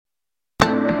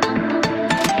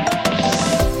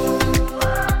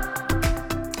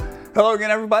Hello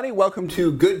again, everybody. Welcome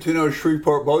to Good to Know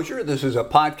Shreveport-Bossier. This is a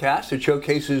podcast that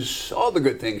showcases all the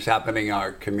good things happening in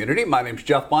our community. My name's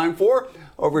Jeff Blindfor.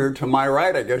 Over here to my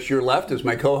right, I guess your left, is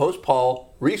my co-host,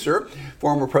 Paul Reeser,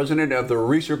 former president of the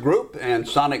Reeser Group and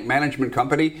Sonic Management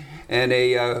Company, and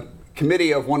a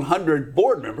committee of 100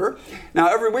 board member. Now,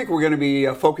 every week we're going to be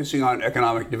focusing on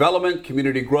economic development,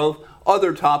 community growth,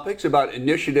 other topics about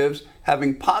initiatives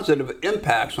having positive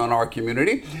impacts on our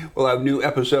community. We'll have new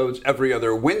episodes every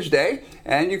other Wednesday,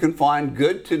 and you can find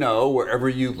Good to Know wherever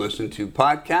you listen to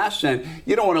podcasts. And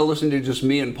you don't want to listen to just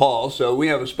me and Paul, so we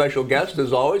have a special guest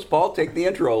as always. Paul, take the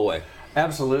intro away.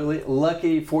 Absolutely.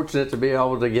 Lucky, fortunate to be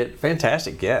able to get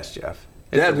fantastic guests, Jeff.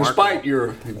 Yeah, despite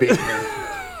your being here.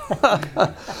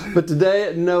 But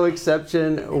today, no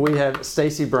exception, we have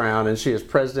Stacy Brown, and she is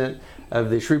president of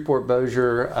the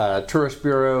Shreveport-Bossier Tourist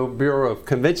Bureau of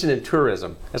Convention and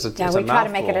Tourism. It's we a try mouthful,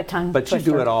 to make it a tongue but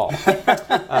twister. you do it all.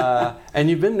 And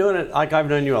you've been doing it like I've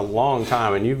known you a long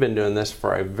time, and you've been doing this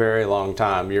for a very long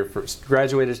time. You're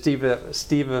graduated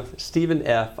Stephen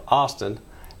F. Austin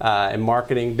in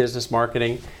marketing, business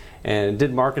marketing, and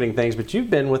did marketing things, but you've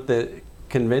been with the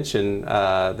convention,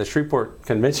 the Shreveport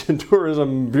Convention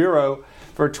Tourism Bureau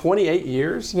for 28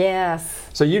 years? Yes.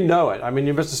 So you know it. I mean,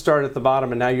 you must have started at the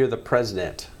bottom and now you're the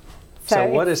president. So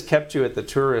what has kept you at the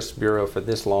Tourist Bureau for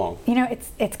this long? You know,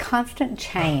 it's constant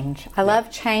change. I love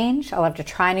change. I love to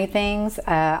try new things.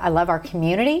 I love our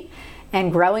community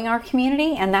and growing our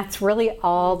community, and that's really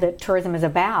all that tourism is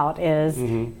about, is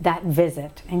that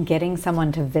visit and getting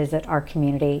someone to visit our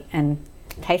community and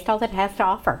taste all that it has to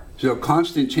offer. So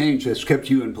constant change has kept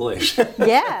you in place.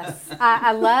 Yes.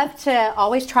 I love to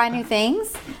always try new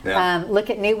things, Yeah.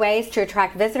 look at new ways to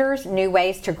attract visitors, new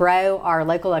ways to grow our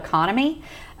local economy,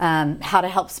 how to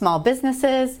help small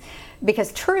businesses,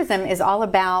 because tourism is all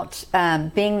about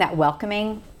being that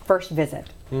welcoming first visit.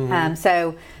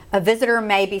 So a visitor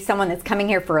may be someone that's coming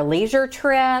here for a leisure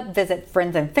trip, visit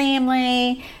friends and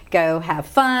family, go have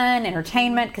fun,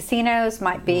 entertainment, casinos,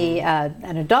 might be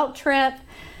an adult trip.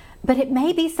 But it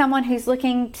may be someone who's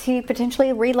looking to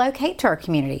potentially relocate to our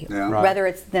community, whether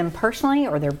it's them personally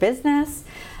or their business,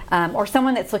 or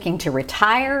someone that's looking to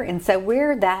retire. And so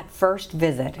we're that first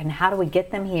visit, and how do we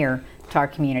get them here to our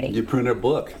community? You print a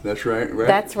book, that's right?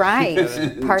 That's right.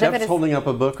 Part of it Jeff's is holding up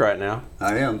a book right now.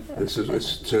 I am. This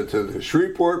is to the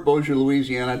Shreveport-Bossier,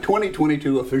 Louisiana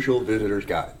 2022 Official Visitor's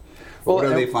Guide. What do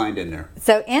they find in there?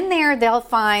 So in there, they'll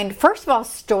find, first of all,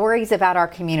 stories about our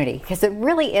community, because it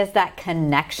really is that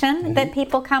connection that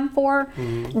people come for,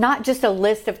 not just a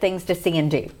list of things to see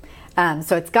and do.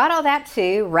 So it's got all that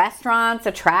too, restaurants,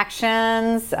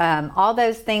 attractions, all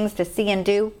those things to see and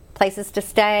do, places to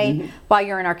stay while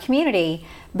you're in our community.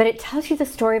 But it tells you the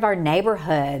story of our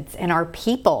neighborhoods and our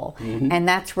people, and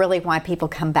that's really why people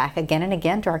come back again and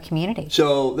again to our community.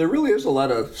 So there really is a lot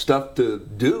of stuff to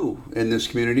do in this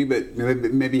community, but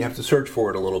maybe you have to search for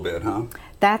it a little bit, huh?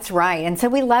 That's right, and so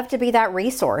we love to be that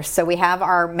resource. So we have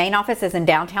our main office is in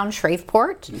downtown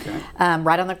Shreveport,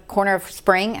 right on the corner of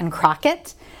Spring and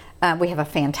Crockett. We have a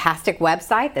fantastic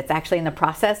website that's actually in the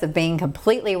process of being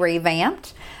completely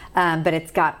revamped. But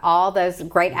it's got all those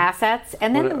great assets.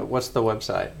 And then What's the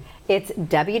website? It's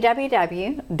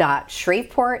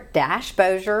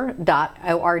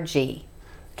www.shreveport-bossier.org.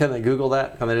 Can they Google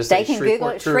that? Can they just They say can Google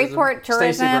it, Shreveport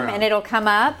Tourism, and it'll come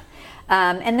up.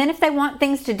 And then if they want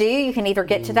things to do, you can either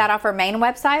get to that off our main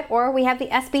website, or we have the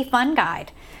SB Fun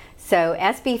Guide. So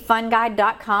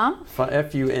sbfunguide.com.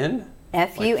 F-U-N?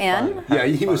 F-U-N. Yeah,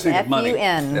 he was thinking money.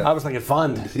 F-U-N. I was thinking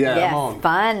fund. Yeah. Yes, Come on.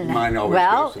 fun. Mine always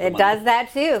Well, goes to the it money. does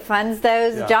that too. It funds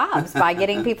those jobs by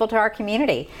getting people to our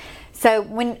community. So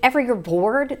whenever you're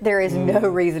bored, there is no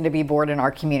reason to be bored in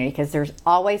our community, because there's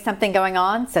always something going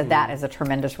on. So that is a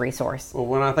tremendous resource. Well,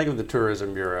 when I think of the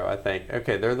Tourism Bureau, I think,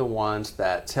 okay, they're the ones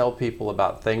that tell people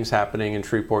about things happening in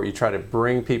Shreveport. You try to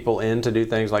bring people in to do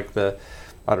things like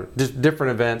just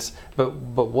different events. But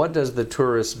what does the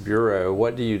Tourist Bureau,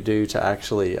 what do you do to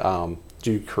actually,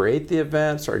 do you create the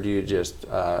events, or do you just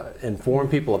inform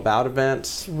people about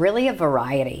events? Really a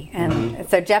variety. And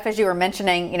so Jeff, as you were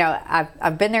mentioning, you know,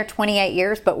 I've been there 28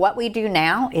 years, but what we do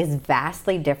now is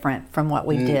vastly different from what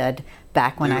we did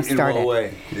back when I started. In what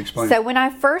way? Explain. So when I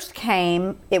first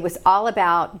came, it was all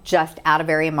about just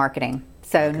out-of-area marketing.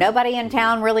 So nobody in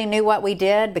town really knew what we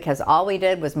did, because all we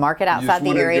did was market outside the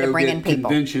area to bring in people.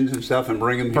 Conventions and stuff and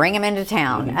bring them into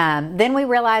town. Then we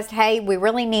realized, hey, we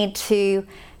really need to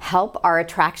help our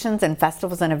attractions and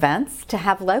festivals and events to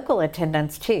have local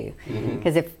attendance too.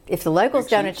 Because if the locals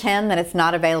don't attend, then it's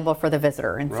not available for the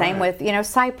visitor. And same with,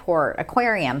 Skyport,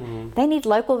 Aquarium. They need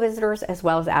local visitors as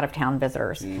well as out-of-town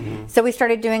visitors. So we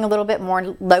started doing a little bit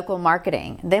more local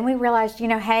marketing. Then we realized,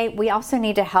 hey, we also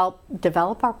need to help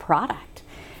develop our product.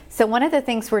 So one of the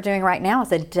things we're doing right now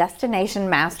is a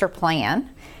destination master plan.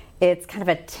 It's kind of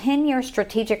a 10-year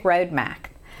strategic roadmap.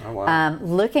 Oh, wow.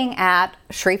 Looking at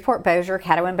Shreveport-Bossier,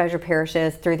 Caddo and Bossier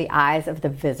parishes through the eyes of the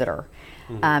visitor.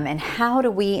 And how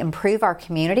do we improve our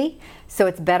community so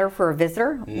it's better for a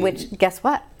visitor, which, guess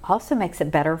what, also makes it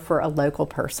better for a local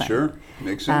person. Sure,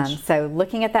 makes sense. So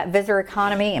looking at that visitor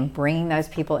economy and bringing those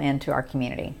people into our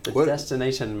community. The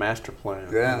destination master plan.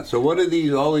 Yeah, so what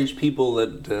are all these people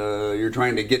that you're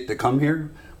trying to get to come here,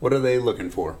 what are they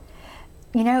looking for?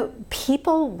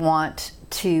 People want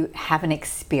to have an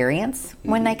experience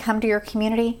when they come to your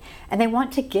community, and they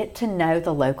want to get to know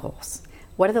the locals.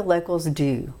 What do the locals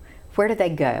do? Where do they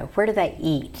go? Where do they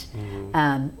eat?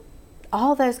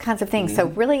 All those kinds of things. So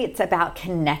really it's about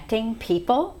connecting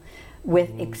people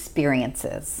with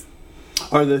experiences.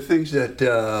 Are there things that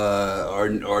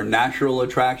are natural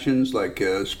attractions, like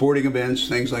sporting events,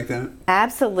 things like that?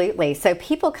 Absolutely. So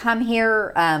people come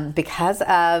here because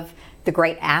of the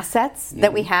great assets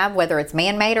that we have, whether it's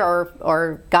man-made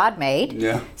or God-made.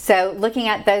 Yeah. So looking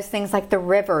at those things like the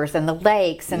rivers and the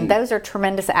lakes, and those are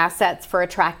tremendous assets for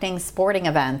attracting sporting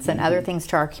events and other things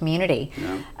to our community.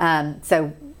 Yeah.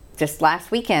 So just last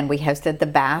weekend we hosted the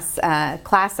Bass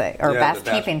Classic or Bass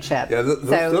Championship. Yeah,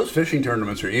 those fishing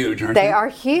tournaments are huge, aren't they? They are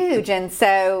huge, and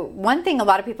so one thing a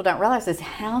lot of people don't realize is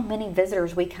how many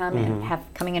visitors we have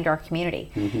coming into our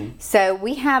community. So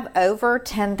we have over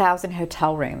 10,000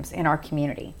 hotel rooms in our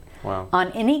community. Wow.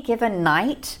 On any given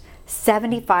night,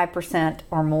 75%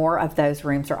 or more of those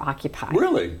rooms are occupied.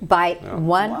 Really? By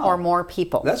one or more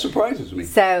people. That surprises me.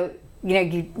 So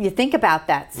you think about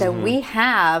that. So we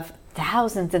have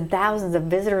thousands and thousands of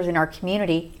visitors in our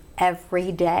community every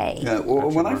day. Yeah,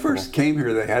 well, when I first came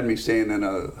here, they had me staying in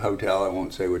a hotel. I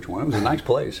won't say which one. It was a nice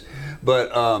place.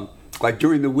 But like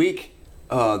during the week,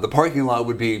 the parking lot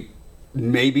would be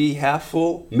maybe half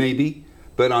full, maybe.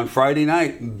 But on Friday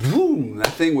night, boom,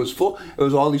 that thing was full. It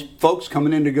was all these folks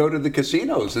coming in to go to the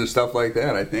casinos and stuff like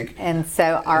that, I think. And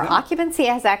so our occupancy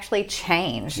has actually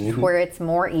changed where it's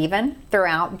more even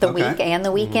throughout the week and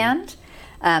the weekend.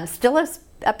 Still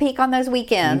a peak on those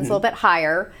weekends, a little bit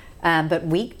higher, but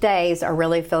weekdays are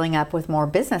really filling up with more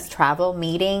business travel,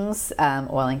 meetings,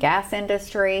 oil and gas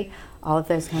industry, all of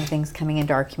those kind of things coming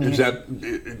into our community. Is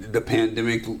that the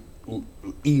pandemic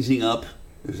easing up?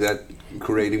 Is that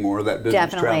creating more of that business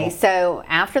Definitely. travel? So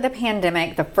after the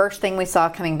pandemic, the first thing we saw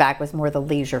coming back was more the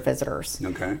leisure visitors.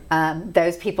 Okay.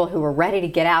 Those people who were ready to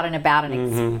get out and about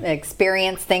and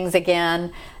experience things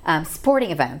again. Sporting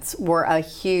events were a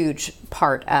huge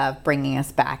part of bringing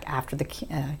us back after the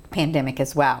pandemic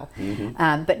as well.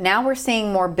 But now we're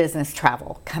seeing more business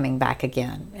travel coming back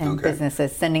again, and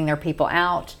businesses sending their people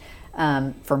out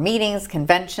for meetings,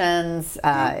 conventions,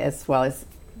 as well as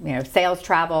sales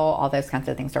travel, all those kinds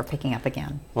of things are picking up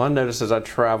again. Well, I notice as I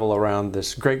travel around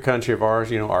this great country of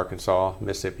ours, Arkansas,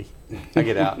 Mississippi, I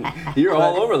get out. You're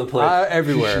all over the place.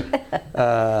 Everywhere.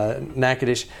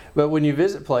 Natchitoches. But when you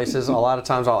visit places, a lot of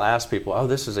times I'll ask people, oh,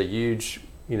 this is a huge,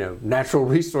 natural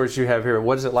resource you have here.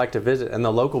 What is it like to visit? And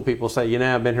the local people say,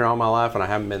 I've been here all my life and I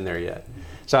haven't been there yet.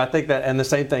 So I think that, and the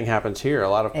same thing happens here. A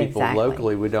lot of people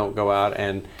locally, we don't go out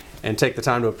and take the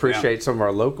time to appreciate some of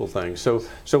our local things. So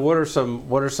what are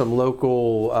some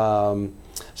local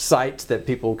sites that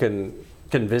people can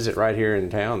visit right here in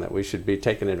town that we should be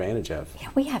taking advantage of? Yeah,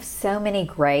 we have so many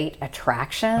great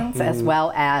attractions as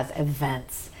well as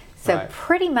events. So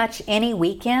pretty much any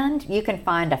weekend you can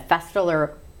find a festival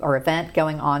or event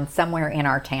going on somewhere in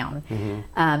our town,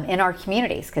 in our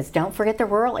communities, because don't forget the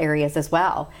rural areas as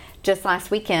well. Just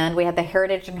last weekend we had the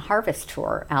Heritage and Harvest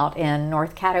Tour out in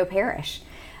North Caddo Parish.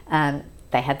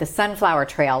 They had the Sunflower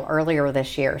Trail earlier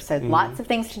this year, so lots of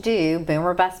things to do.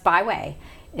 Boomer Bust Byway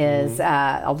is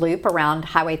a loop around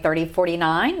Highway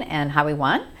 3049 and Highway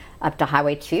 1 up to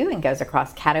Highway 2 and goes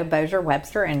across Caddo, Bossier,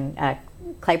 Webster, and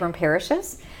Claiborne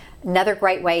parishes. Another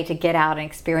great way to get out and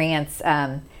experience.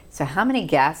 So how many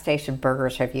gas station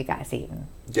burgers have you guys eaten?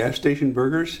 Gas station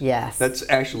burgers? Yes. That's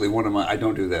actually one of my, I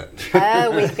don't do that.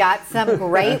 Oh, we've got some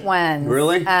great ones.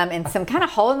 Really? In some kind of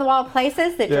hole-in-the-wall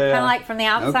places that you're kind of like from the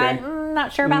outside,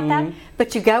 not sure about that.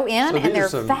 But you go in and they're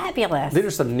fabulous. These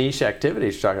are some niche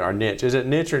activities you're talking about, or niche. Is it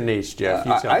niche or niche, Jeff?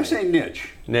 I say niche.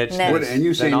 Niche. And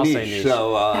you say niche.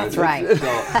 So, that's right.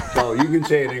 So you can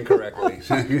say it incorrectly.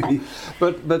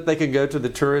 But they can go to the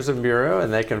Tourism Bureau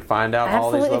and they can find out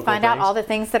all these local things. Find out all the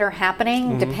things that are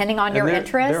happening depending on your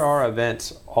interests. There are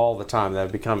events all the time that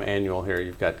have become annual here.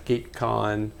 You've got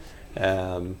GeekCon,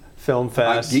 Film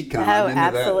Fest. GeekCon. Oh,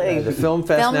 absolutely. The Film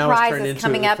Fest now has turned into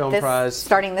coming up Film Prize.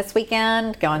 Starting this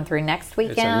weekend, going through next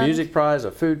weekend. It's a music prize,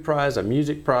 a food prize, a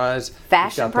music prize.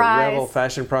 Fashion prize. The Rebel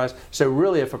Fashion Prize. So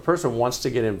really, if a person wants to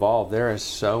get involved, there is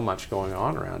so much going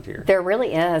on around here. There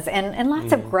really is. And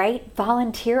lots of great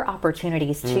volunteer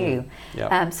opportunities, too.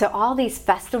 Yep. So all these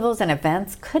festivals and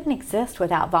events couldn't exist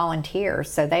without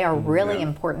volunteers. So they are really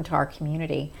important to our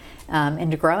community.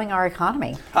 And to growing our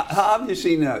economy. How have you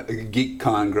seen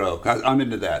GeekCon grow? I'm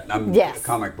into that. I'm a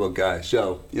comic book guy.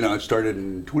 So, it started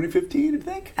in 2015, I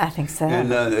think. I think so.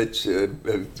 And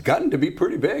it's gotten to be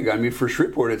pretty big. I mean, for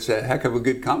Shreveport, it's a heck of a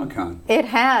good Comic-Con. It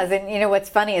has. And, what's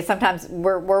funny is sometimes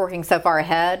we're working so far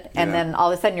ahead, and then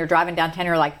all of a sudden you're driving downtown and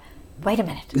you're like, wait a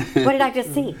minute, what did I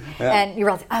just see? And you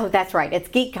realize, oh, that's right, it's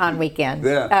GeekCon weekend.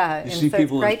 You see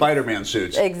people in Spider-Man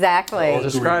suits. Exactly. Well,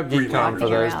 describe GeekCon for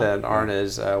those that aren't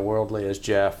as worldly as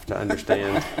Jeff to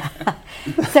understand.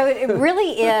 So it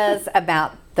really is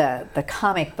about the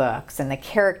comic books and the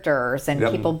characters and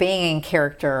people being in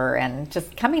character and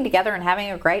just coming together and having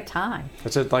a great time.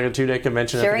 It's like a 2-day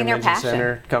convention Sharing at the convention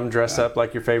center. Come dress up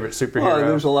like your favorite superhero. Well,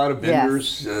 there's a lot of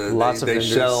vendors. Lots of vendors.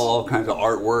 They sell all kinds of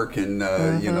artwork and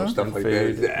stuff like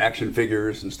that. The action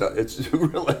figures and stuff. It's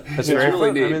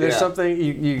really neat. I mean, there's something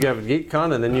you have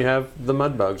GeekCon, and then you have the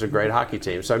Mudbugs, a great hockey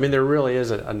team. So I mean, there really is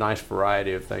a nice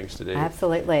variety of things to do.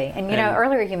 Absolutely. And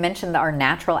earlier you mentioned our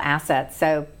natural assets.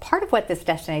 So part of what this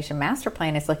Destination Master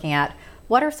Plan is looking at,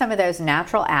 what are some of those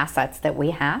natural assets that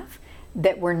we have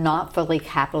that we're not fully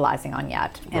capitalizing on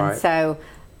yet? And so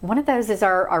one of those is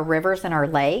our rivers and our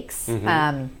lakes.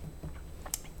 There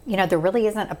really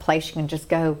isn't a place you can just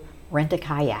go rent a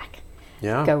kayak,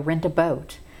 go rent a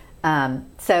boat.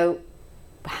 So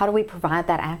how do we provide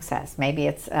that access? Maybe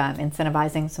it's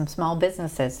incentivizing some small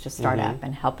businesses to start up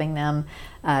and helping them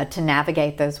to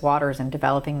navigate those waters and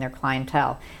developing their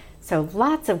clientele. So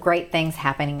lots of great things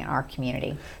happening in our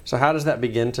community. So how does that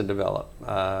begin to develop?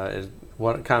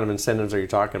 What kind of incentives are you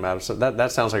talking about? So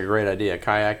that sounds like a great idea.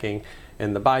 Kayaking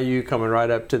in the bayou, coming right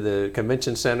up to the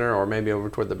convention center, or maybe over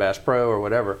toward the Bass Pro or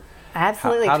whatever.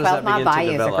 Absolutely. 12 Mile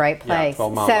Bayou is a great place. So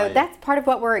Bayou. That's part of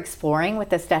what we're exploring with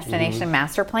this Destination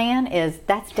Master Plan. Is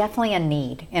that's definitely a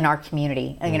need in our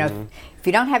community. If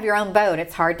you don't have your own boat,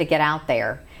 it's hard to get out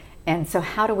there. And so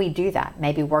how do we do that?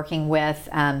 Maybe working with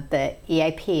the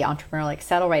EAP, Entrepreneurial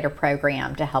Accelerator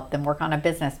Program, to help them work on a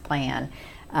business plan.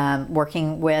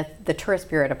 Working with the Tourist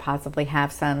Bureau to possibly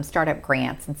have some startup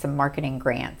grants and some marketing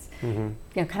grants. Kind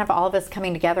of all of us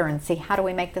coming together and see how do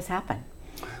we make this happen.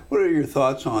 What are your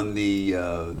thoughts on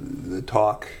the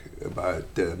talk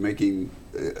about making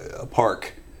a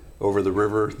park over the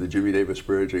river, the Jimmy Davis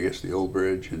Bridge, I guess the old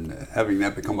bridge, and having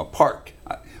that become a park?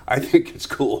 I think it's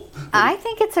cool. I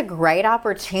think it's a great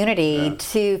opportunity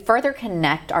to further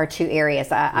connect our two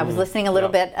areas. I was listening a little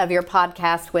bit of your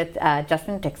podcast with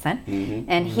Justin Dixon,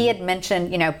 and he had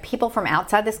mentioned, people from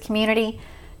outside this community,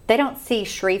 they don't see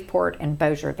Shreveport and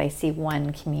Bossier, they see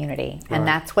one community. And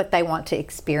that's what they want to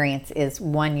experience, is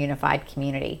one unified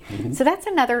community. So that's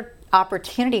another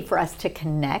opportunity for us to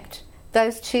connect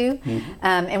those two.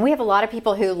 And we have a lot of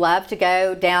people who love to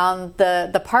go down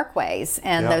the parkways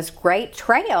and those great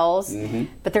trails,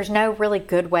 but there's no really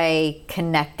good way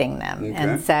connecting them.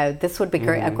 And so this would be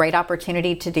a great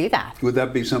opportunity to do that. Would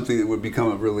that be something that would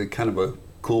become a really kind of a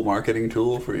cool marketing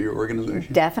tool for your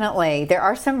organization? Definitely. There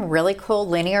are some really cool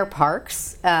linear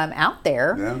parks out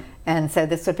there. And so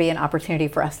this would be an opportunity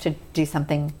for us to do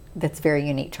something that's very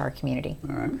unique to our community.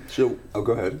 All right. So,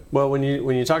 go ahead. Well, when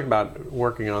you talk about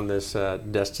working on this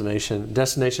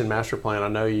destination master plan, I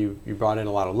know you brought in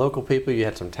a lot of local people. You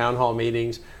had some town hall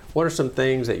meetings. What are some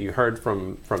things that you heard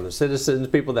from the citizens,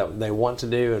 people that they want to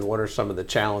do, and what are some of the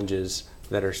challenges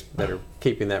that are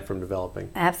keeping that from developing?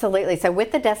 Absolutely. So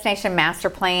with the Destination Master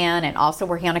Plan and also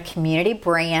working on a community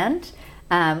brand,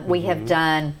 we have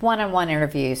done one-on-one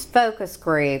interviews, focus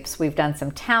groups, we've done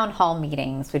some town hall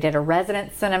meetings, we did a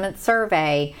resident sentiment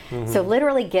survey. So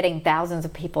literally getting thousands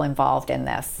of people involved in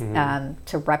this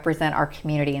to represent our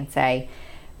community and say,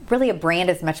 really a brand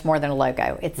is much more than a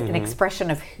logo. It's an expression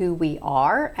of who we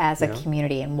are as a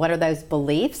community and what are those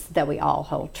beliefs that we all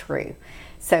hold true.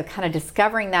 So kind of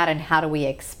discovering that and how do we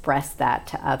express that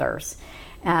to others.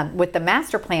 with the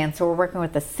master plan. So we're working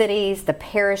with the cities, the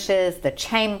parishes, the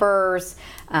chambers,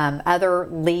 other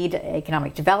lead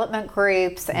economic development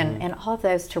groups, and all of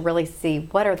those to really see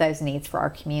what are those needs for our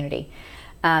community.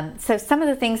 So some of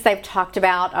the things they've talked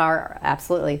about are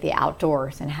absolutely the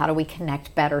outdoors and how do we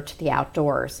connect better to the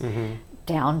outdoors.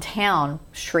 Downtown,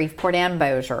 Shreveport and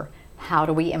Bossier, how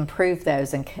do we improve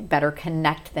those and better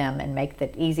connect them and make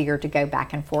it easier to go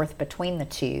back and forth between the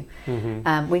two?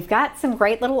 We've got some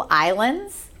great little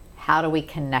islands. How do we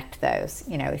connect those?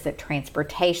 You know, is it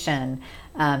transportation?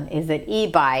 Is it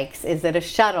e-bikes? Is it a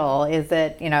shuttle? Is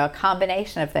it, you know, a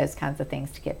combination of those kinds of things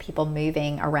to get people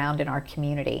moving around in our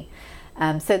community?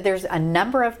 So there's a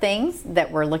number of things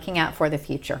that we're looking at for the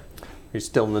future. Are you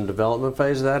still in the development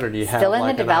phase of that, or do you have Still in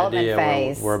like the an development idea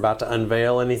phase. We're about to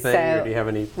unveil anything, or do you have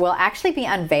any? We'll actually be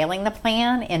unveiling the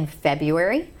plan in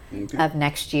February of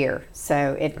next year.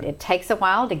 So it takes a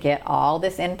while to get all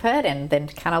this input and then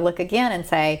to kind of look again and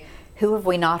say, who have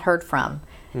we not heard from?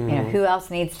 You know, who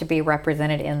else needs to be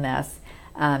represented in this?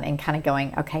 And kind of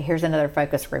going, okay, here's another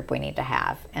focus group we need to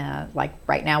have. Like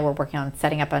right now we're working on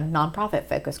setting up a nonprofit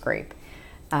focus group.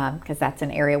 Because that's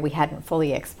an area we hadn't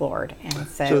fully explored. And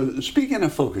so speaking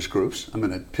of focus groups, I'm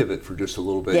going to pivot for just a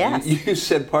little bit. Yes. You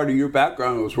said part of your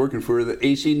background was working for the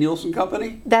AC Nielsen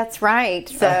Company? That's right.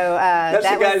 So that's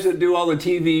the guys that do all the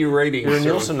TV ratings. Your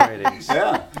Nielsen ratings.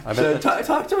 Yeah. So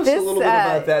talk to us a little bit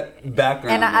about that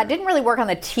background. And I didn't really work on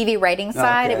the TV rating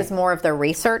side. Okay. It was more of the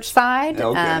research side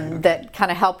that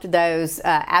kind of helped those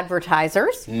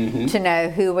advertisers to know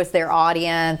who was their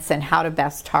audience and how to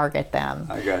best target them.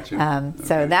 I got you.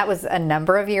 So that was a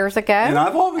number of years ago. And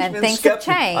I've always been things have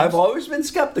changed. I've always been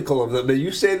skeptical of them, but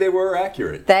you say they were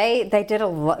accurate. They did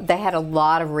they had a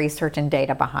lot of research and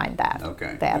data behind that.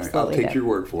 Okay. They absolutely I'll take your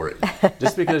word for it.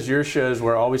 Just because your shows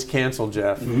were always canceled,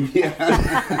 Jeff.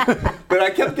 Yeah. But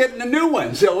I kept getting a new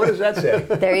one, so what does that say?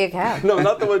 There you go. No,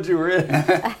 not the ones you were in.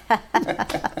 How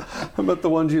about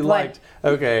the ones you liked?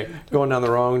 Okay, going down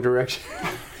the wrong direction.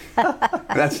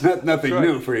 That's nothing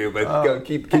new for you, but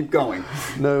keep going.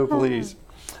 No, please.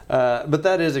 But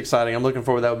that is exciting. I'm looking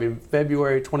forward. That will be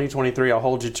February 2023. I'll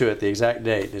hold you to it. The exact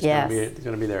date. It's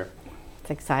going to be there.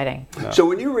 It's exciting. No. So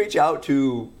when you reach out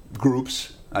to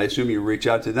groups, I assume you reach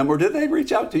out to them, or did they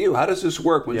reach out to you? How does this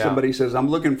work when somebody says, "I'm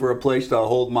looking for a place to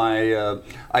hold my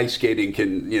ice skating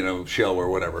show or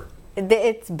whatever"?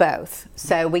 It's both.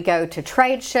 So we go to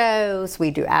trade shows,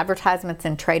 we do advertisements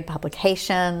in trade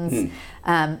publications.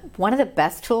 One of the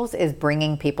best tools is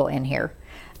bringing people in here.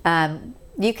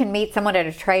 You can meet someone at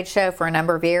a trade show for a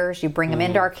number of years, you bring them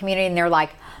into our community and they're like,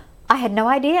 I had no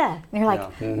idea. And you're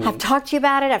like, I've talked to you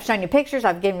about it, I've shown you pictures,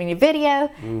 I've given you video.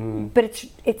 But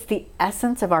it's the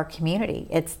essence of our community.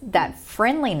 It's that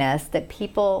friendliness that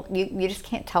people, you just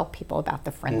can't tell people about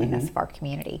the friendliness of our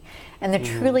community. And the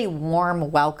truly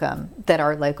warm welcome that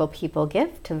our local people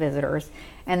give to visitors.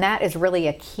 And that is really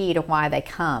a key to why they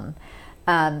come.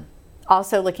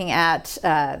 Also looking at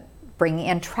bringing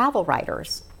in travel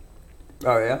writers.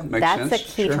 Oh yeah, makes sense. That's a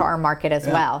key to our market as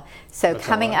well. So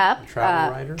coming up,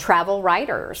 travel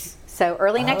writers. So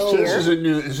early next year.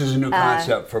 This is a new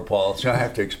concept for Paul, so I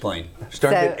have to explain.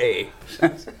 Start at A.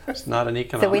 It's not an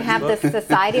economic So we have book. the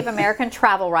Society of American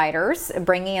Travel Writers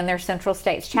bringing in their Central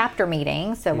States chapter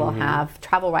meeting. So we'll have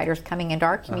travel writers coming into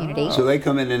our community. So they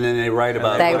come in and then they write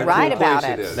about They what write cool place about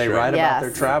it. is. They write about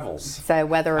their travels. So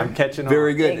whether I'm catching on.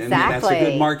 Very good. Exactly. And that's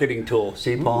a good marketing tool.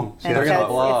 See, Paul? See, They're that's going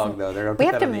to all. blog, though. They're gonna we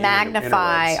put have that to on the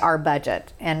magnify interwebs. our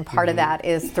budget, and part of that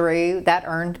is through that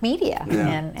earned media.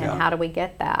 And how do we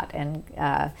get that? And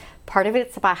part of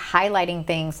it's by highlighting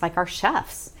things like our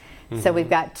chefs. So we've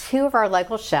got 2 of our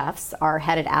local chefs are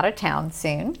headed out of town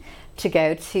soon to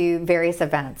go to various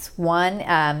events. One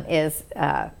is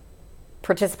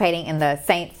participating in the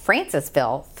St.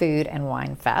 Francisville Food and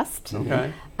Wine Fest.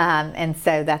 Okay. And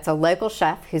so that's a local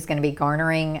chef who's going to be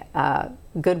garnering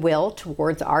goodwill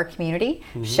towards our community,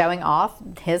 showing off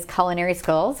his culinary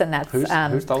skills. And that's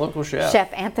Who's the local chef?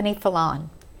 Chef Anthony Fallon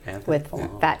with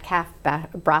Fat Calf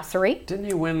Brasserie. Didn't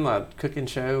he win the cooking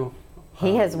show?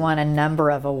 He has won a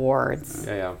number of awards.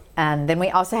 Yeah. And then we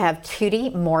also have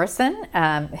Tootie Morrison,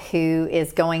 who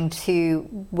is going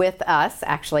to, with us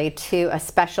actually, to a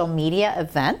special media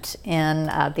event in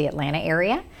the Atlanta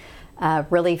area,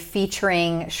 really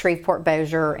featuring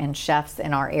Shreveport-Bossier and chefs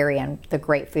in our area and the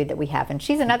great food that we have. And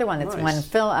she's another one that's won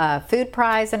food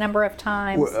prize a number of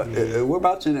times.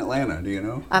 Whereabouts in Atlanta, do you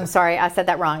know? I'm sorry, I said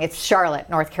that wrong. It's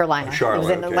Charlotte, North Carolina. Charlotte, it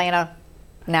was in Atlanta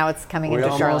now it's coming We into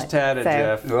Charlotte. almost had it,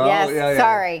 Jeff. Well, yes,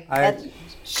 sorry.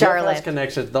 Charlotte. Jeff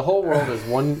connections. The whole world is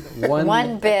one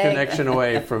big connection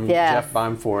away from Jeff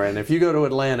Bimefore. And if you go to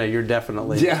Atlanta, you're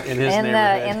definitely in his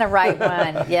neighborhood. In the right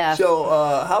one, yes. So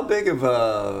how big of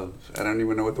a, I don't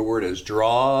even know what the word is,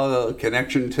 draw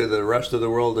connection to the rest of the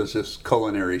world is this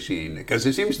culinary scene? Because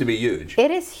it seems to be huge.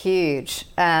 It is huge.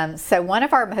 So one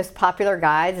of our most popular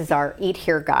guides is our Eat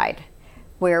Here guide,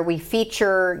 where we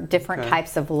feature different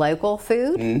types of local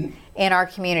food in our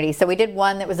community. So we did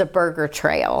one that was a burger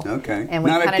trail. Okay. And we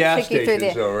Not at gas took you through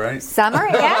stations, though, right? Some are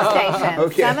at gas stations.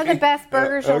 Okay. Some of the best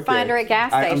burgers you'll find are at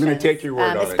gas stations. I'm going to take your word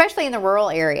on it. Especially in the rural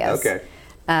areas. Okay.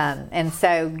 And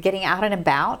so getting out and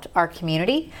about our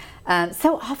community.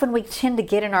 So often we tend to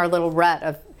get in our little rut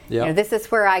of, this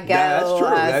is where I go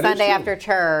Sunday after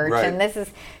church. Right. And this is,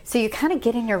 so you kind of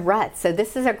get in your rut. So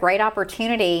this is a great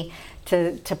opportunity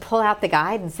to pull out the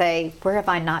guide and say, where have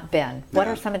I not been? What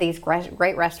are some of these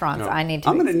great restaurants I need to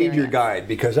I'm going to experience? need your guide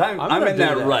because I'm in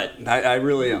that rut. I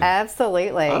really am.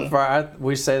 Absolutely.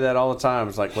 We say that all the time.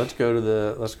 It's like, let's go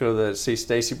to see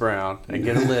Stacy Brown and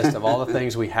get a list of all the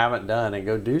things we haven't done and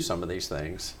go do some of these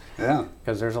things. Yeah.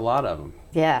 Because there's a lot of them.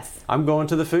 Yes. I'm going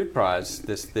to the food prize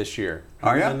this year.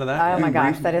 Are you? Into that? Oh my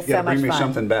gosh, that is so much fun. Bring me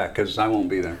something back because I won't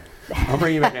be there. I'll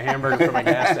bring you back a hamburger from a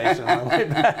gas station on the way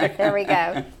back. There we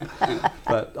go.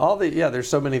 But there's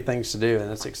so many things to do,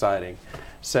 and it's exciting.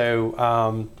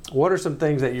 So, what are some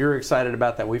things that you're excited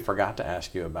about that we forgot to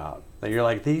ask you about? That you're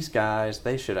like, these guys,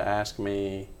 they should have asked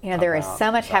me. There is so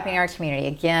much happening in our community.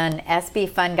 Again,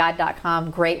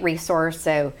 sbfunguide.com, great resource.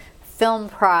 So, film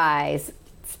prize,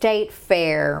 state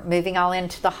fair, moving all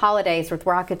into the holidays with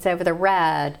Rockets Over the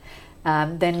Red.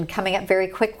 Then coming up very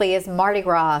quickly is Mardi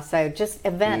Gras. So just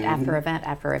event after event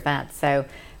after event. So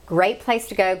great place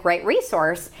to go, great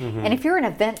resource. And if you're an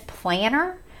event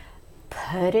planner,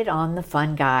 put it on the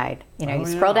fun guide. You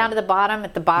scroll down to the bottom.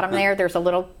 At the bottom there's a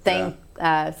little thing,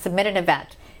 submit an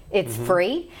event. It's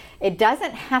free. It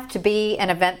doesn't have to be an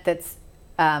event that's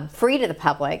free to the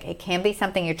public. It can be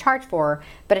something you charge for,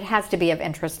 but it has to be of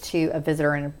interest to a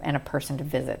visitor and a person to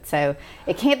visit. So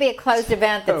it can't be a closed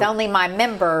event that's only my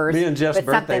members. Me and Jeff's but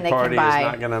birthday something party they can buy. is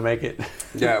not going to make it.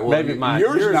 Yeah, well, maybe mine.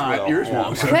 Yours not. Will. Yours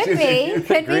won't. Could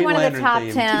be Green one of the top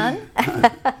Lantern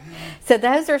 10. So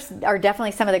those are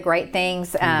definitely some of the great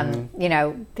things.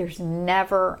 There's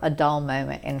never a dull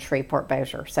moment in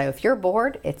Shreveport-Bossier. So if you're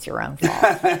bored, it's your own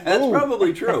fault. That's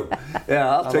probably true. Yeah,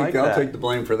 I'll take the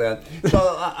blame for that.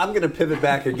 So I'm going to pivot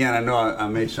back again. I know I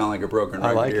may sound like a broken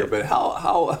record here, but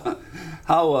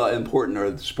how important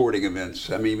are the sporting events?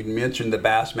 I mean, you mentioned the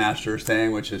Bassmasters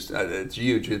thing, which is it's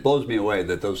huge. It blows me away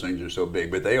that those things are so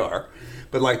big, but they are.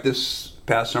 But like this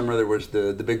past summer, there was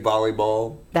the big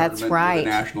volleyball That's tournament right. where the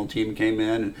national team came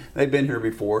in, and they've been here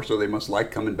before, so they must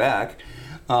like coming back.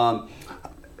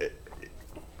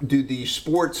 Do the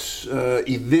sports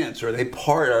events, are they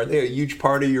a huge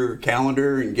part of your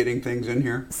calendar and getting things in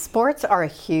here? Sports are a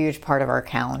huge part of our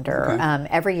calendar. Okay.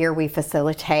 Every year we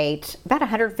facilitate about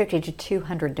 150 to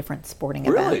 200 different sporting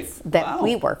events that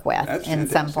we work with in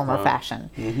some form or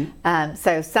fashion.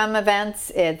 So some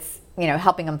events, it's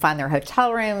helping them find their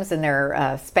hotel rooms and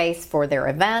their space for their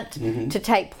event to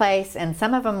take place. And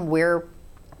some of them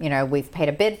we've paid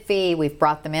a bid fee, we've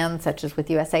brought them in, such as with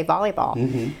USA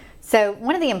Volleyball. So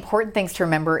one of the important things to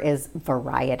remember is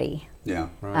variety. Yeah.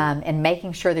 Right. And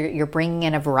making sure that you're bringing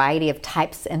in a variety of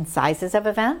types and sizes of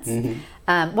events.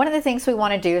 One of the things we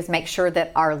want to do is make sure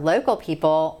that our local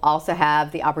people also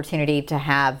have the opportunity to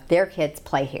have their kids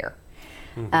play here.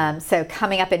 So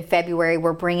coming up in February,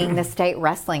 we're bringing the state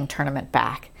wrestling tournament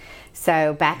back.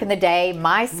 So back in the day,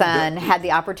 my son had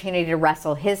the opportunity to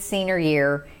wrestle his senior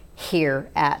year here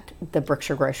at the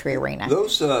Brookshire Grocery Arena.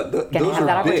 Those are big.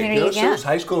 Those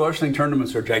high school wrestling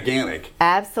tournaments are gigantic.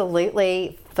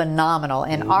 Absolutely phenomenal.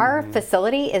 And our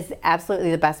facility is absolutely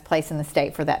the best place in the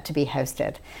state for that to be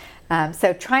hosted.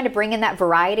 So trying to bring in that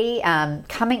variety.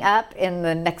 Coming up in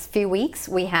the next few weeks,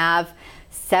 we have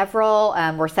several,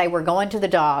 we're going to the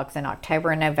dogs in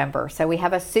October and November. So we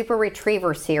have a Super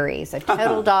Retriever series, a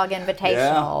Total Dog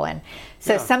Invitational. And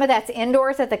so some of that's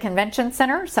indoors at the convention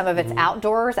center, some of it's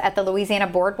outdoors at the Louisiana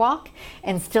Boardwalk,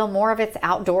 and still more of it's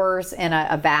outdoors in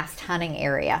a vast hunting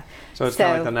area. So it's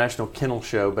kind of like the National Kennel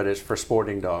Show, but it's for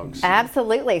sporting dogs.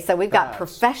 Absolutely. So we've got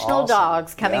professional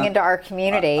dogs coming into our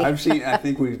community. I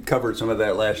think we covered some of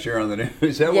that last year on the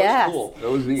news. That was cool.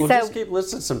 That was neat. Well, just keep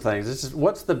listing some things.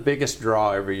 What's the biggest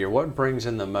draw every year? What brings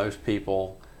in the most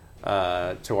people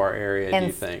to our area, do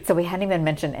you think? So we hadn't even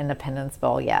mentioned Independence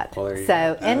Bowl yet. Well, there you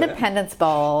so go. Independence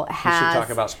Bowl has... We should talk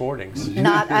about sportings.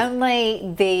 Not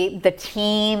only the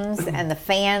teams and the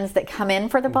fans that come in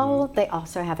for the bowl, they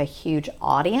also have a huge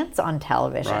audience on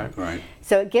television. Right.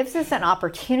 So it gives us an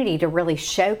opportunity to really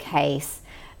showcase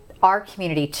our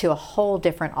community to a whole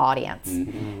different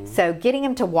audience. So getting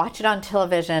them to watch it on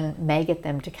television may get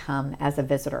them to come as a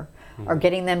visitor, or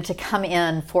getting them to come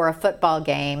in for a football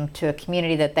game to a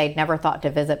community that they'd never thought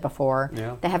to visit before.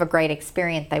 Yeah. They have a great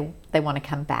experience, they want to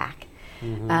come back.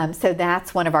 So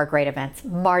that's one of our great events.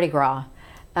 Mardi Gras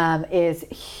is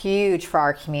huge for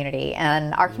our community,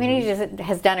 and our community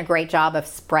has done a great job of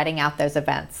spreading out those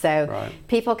events. So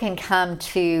people can come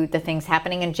to the things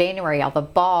happening in January, all the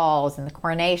balls and the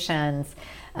coronations,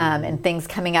 and things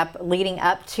coming up leading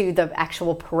up to the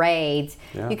actual parades.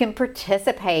 You can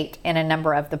participate in a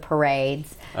number of the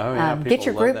parades. Get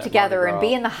your group together and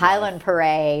be in the Highland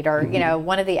Parade, or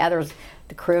one of the others,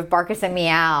 the crew of Barkus and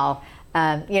Meow.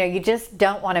 You just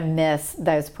don't want to miss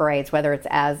those parades, whether it's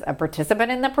as a participant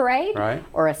in the parade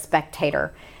or a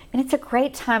spectator. And it's a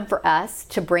great time for us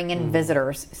to bring in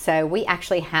visitors. So we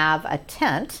actually have a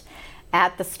tent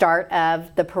at the start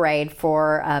of the parade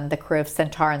for the crew of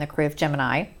Centaur and the crew of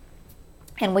Gemini.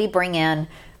 And we bring in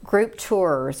group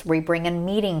tours, we bring in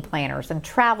meeting planners and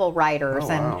travel writers.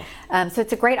 And so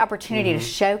it's a great opportunity to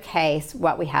showcase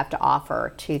what we have to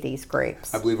offer to these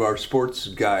groups. I believe our sports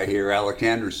guy here, Alec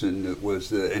Anderson,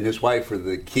 was and his wife were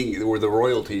the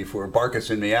royalty for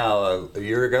Barkus and Meow a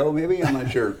year ago, maybe? I'm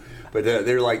not sure. But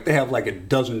they have like a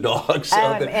dozen dogs,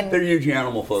 so they're huge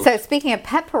animal folks. So speaking of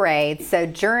pet parades, so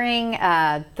during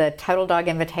the Total Dog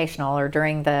Invitational, or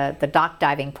during the dock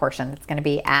diving portion that's going to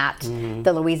be at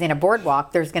the Louisiana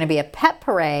Boardwalk, there's going to be a pet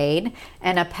parade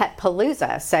and a pet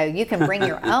palooza. So you can bring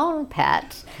your own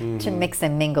pet to mix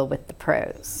and mingle with the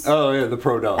pros. Oh yeah, the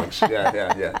pro dogs.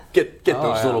 Yeah. Get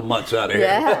those little mutts out of here.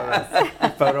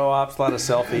 Yes. Photo ops, a lot of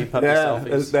puppy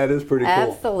selfies. That is pretty cool.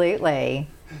 Absolutely.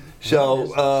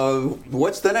 So,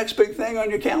 what's the next big thing on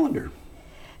your calendar?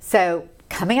 So,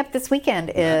 coming up this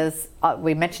weekend is,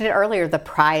 we mentioned it earlier, the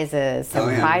prizes,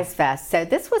 Prize Fest. So,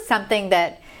 this was something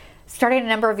that started a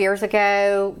number of years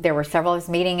ago. There were several of us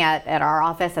meeting at our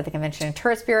office at the Convention and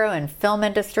Tourist Bureau and film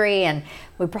industry, and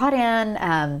we brought in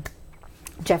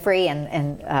Gregory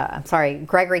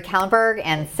Kallenberg,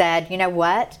 and said, you know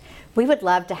what, we would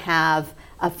love to have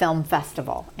a film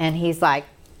festival. And he's like,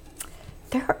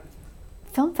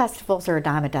 film festivals are a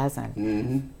dime a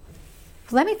dozen.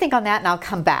 Let me think on that and I'll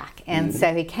come back. And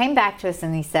so he came back to us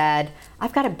and he said,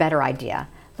 I've got a better idea.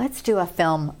 Let's do a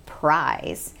film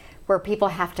prize where people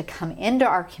have to come into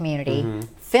our community,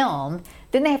 film,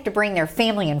 then they have to bring their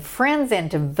family and friends in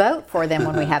to vote for them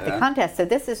when we have the contest. So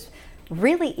this is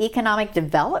really economic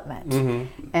development.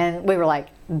 And we were like,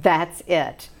 that's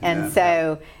it. And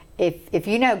so if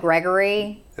you know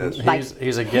Gregory, he's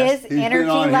a guest. His energy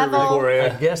level,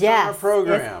 a guest on our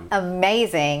program, is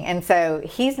amazing. And so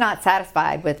he's not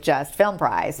satisfied with just film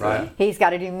prize. He's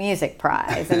got to do music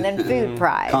prize, and then food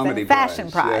prize, comedy and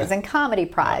fashion prize, and comedy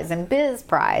prize, and biz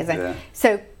prize, and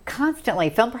so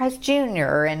constantly film prize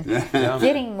junior, and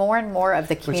getting more and more of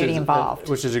the community involved.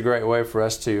 Which is a great way for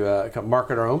us to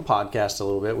market our own podcast a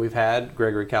little bit. We've had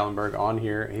Gregory Kallenberg on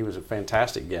here. He was a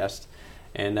fantastic guest.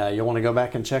 And you'll want to go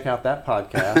back and check out that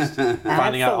podcast,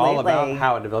 finding out all about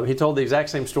how it developed. He told the exact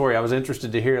same story. I was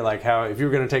interested to hear how if you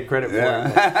were going to take credit for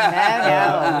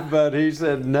it. But he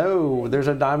said, no, there's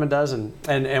a dime a dozen.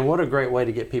 And what a great way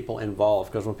to get people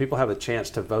involved, because when people have a chance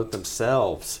to vote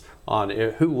themselves on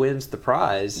who wins the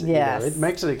prize, it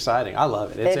makes it exciting. I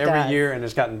love it. It's every year, and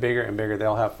it's gotten bigger and bigger.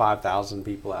 They'll have 5,000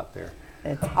 people out there.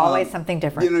 It's always something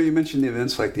different. You mentioned the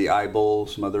events like the Eye Bowl,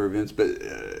 some other events,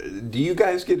 but do you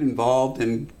guys get involved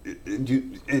and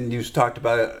you talked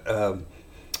about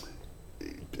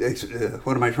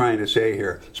what am I trying to say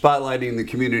here? Spotlighting the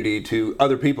community to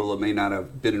other people that may not have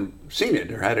seen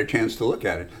it or had a chance to look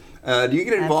at it. Do you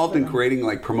get involved in creating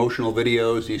promotional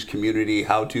videos, these community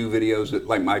how-to videos that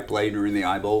Mike played during the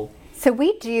Eye Bowl? So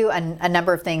we do a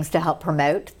number of things to help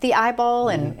promote the Eye Bowl,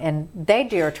 and they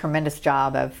do a tremendous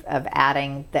job of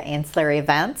adding the ancillary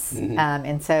events.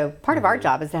 And so part of our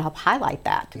job is to help highlight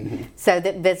that, so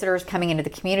that visitors coming into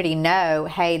the community know,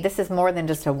 hey, this is more than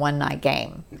just a one-night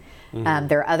game.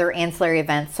 There are other ancillary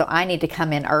events, so I need to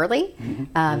come in early.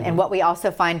 And what we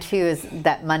also find too is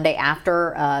that Monday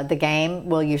after the game,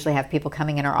 we'll usually have people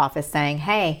coming in our office saying,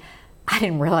 hey, I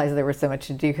didn't realize there was so much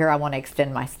to do here. I want to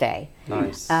extend my stay.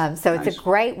 Nice. So it's a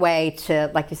great way to,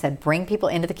 like you said, bring people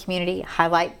into the community,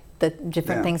 highlight the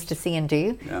different things to see and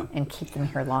do, and keep them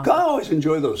here longer. I always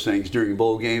enjoy those things during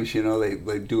bowl games. You know,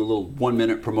 they do a little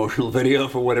 1-minute promotional video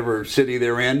for whatever city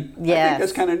they're in. Yes. I think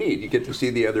that's kind of neat. You get to see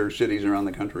the other cities around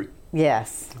the country.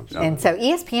 Yes. And so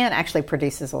ESPN actually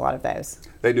produces a lot of those.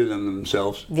 They do them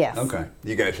themselves? Yes. Okay.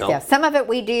 You guys help? Yeah, some of it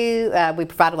we do. We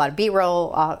provide a lot of B-roll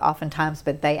oftentimes,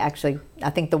 but they actually, I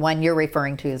think the one you're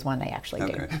referring to is one they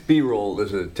actually do. B-roll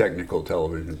is a technical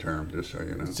television term, just so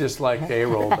you know. It's just like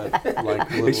A-roll, but like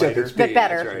a little Except later. it's B, But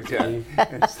better.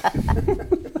 That's right,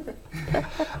 yeah.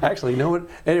 Actually, you know what?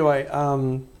 Anyway,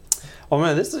 well,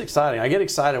 man, this is exciting. I get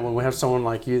excited when we have someone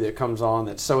like you that comes on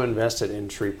that's so invested in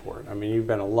Shreveport. I mean, you've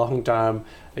been a long time,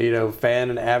 fan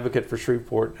and advocate for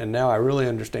Shreveport, and now I really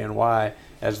understand why,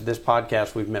 as this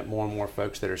podcast, we've met more and more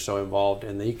folks that are so involved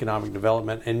in the economic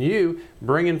development, and you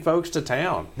bringing folks to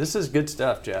town. This is good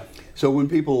stuff, Jeff. So when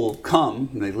people come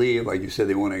and they leave, like you said,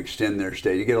 they want to extend their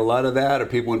stay. You get a lot of that, or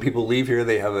when people leave here,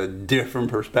 they have a different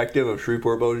perspective of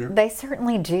Shreveport-Bossier? They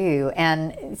certainly do.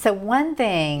 And so one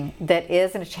thing that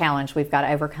is a challenge we've got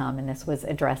to overcome, and this was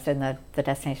addressed in the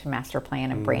Destination Master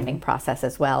Plan and branding process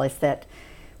as well, is that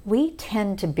we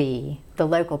tend to be the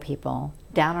local people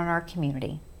down in our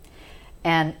community.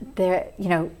 And there,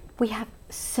 we have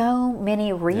so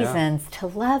many reasons to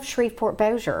love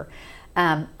Shreveport-Bossier.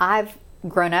 I've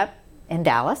grown up in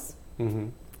Dallas,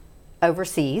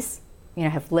 overseas,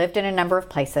 have lived in a number of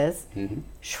places.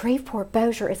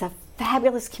 Shreveport-Bossier is a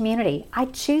fabulous community. I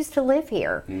choose to live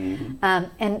here.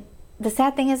 And the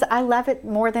sad thing is I love it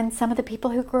more than some of the people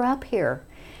who grew up here.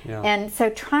 Yeah. And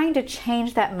so trying to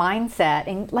change that mindset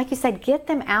and, like you said, get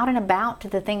them out and about to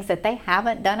the things that they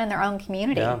haven't done in their own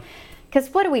community.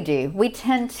 Because what do? We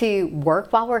tend to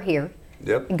work while we're here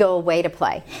and go away to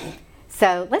play.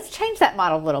 So let's change that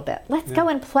model a little bit. Let's go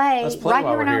and play right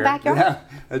here in our backyard. Yeah,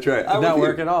 that's right. Did not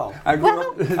work at all. I grew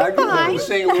up in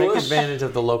St. Louis. Take advantage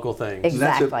of the local things.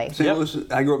 Exactly. St. Louis,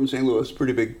 I grew up in St. Louis,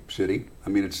 pretty big city. I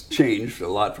mean, it's changed a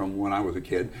lot from when I was a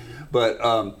kid. But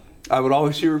I would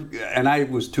always hear, and I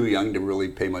was too young to really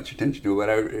pay much attention to it, but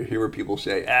I would hear people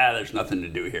say, there's nothing to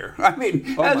do here. I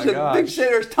mean, that's a big city.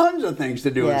 There's tons of things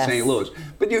to do in St. Louis.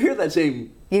 But you hear that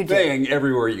same thing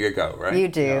everywhere you go, right? You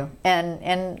do. Yeah.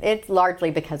 And it's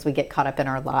largely because we get caught up in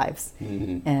our lives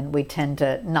and we tend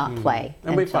to not play.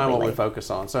 And we find what we focus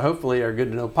on. So hopefully our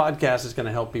Good to Know podcast is going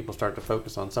to help people start to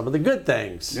focus on some of the good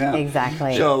things. Yeah.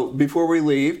 Exactly. So before we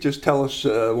leave, just tell us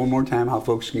one more time how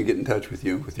folks can get in touch with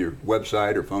you, with your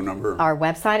website or phone number. Our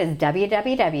website is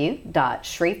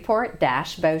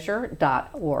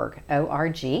www.shreveport-bossier.org,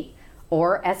 O-R-G,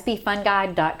 or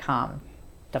sbfunguide.com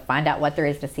to find out what there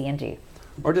is to see and do.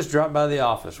 Or just drop by the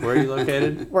office. Where are you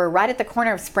located? We're right at the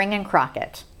corner of Spring and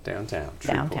Crockett. Downtown.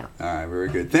 Downtown. All right, very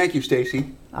good. Thank you,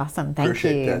 Stacy. Awesome. Thank you.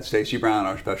 Appreciate that. Stacy Brown,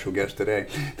 our special guest today.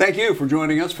 Thank you for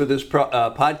joining us for this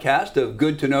podcast of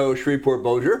Good to Know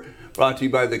Shreveport-Bossier, brought to you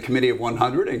by the Committee of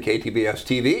 100 and KTBS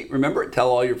TV. Remember, tell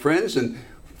all your friends and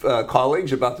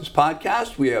colleagues about this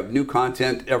podcast. We have new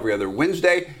content every other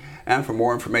Wednesday. And for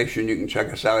more information, you can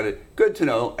check us out at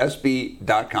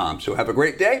goodtoknowsb.com. So have a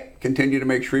great day. Continue to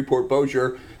make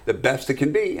Shreveport-Bossier the best it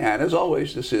can be. And as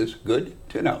always, this is Good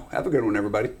to Know. Have a good one,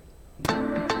 everybody.